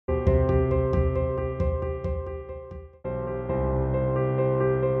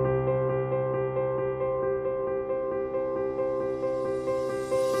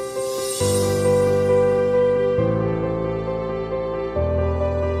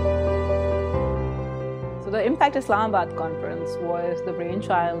the Impact Islamabad conference was the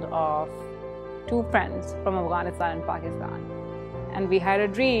brainchild of two friends from Afghanistan and Pakistan. And we had a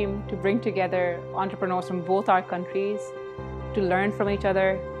dream to bring together entrepreneurs from both our countries to learn from each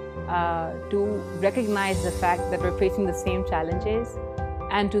other, to recognize the fact that we're facing the same challenges,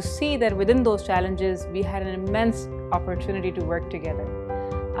 and to see that within those challenges, we had an immense opportunity to work together.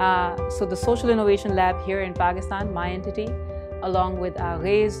 So the Social Innovation Lab here in Pakistan, my entity, along with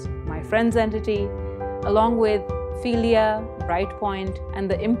Aghaez, my friend's entity, along with Philia, Brightpoint, and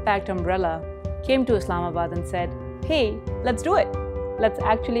the Impact Umbrella, came to Islamabad and said, hey, let's do it. Let's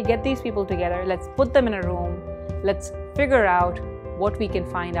actually get these people together. Let's put them in a room. Let's figure out what we can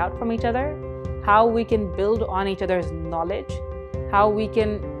find out from each other, how we can build on each other's knowledge, how we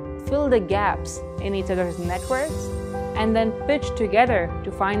can fill the gaps in each other's networks, and then pitch together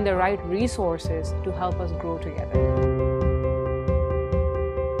to find the right resources to help us grow together.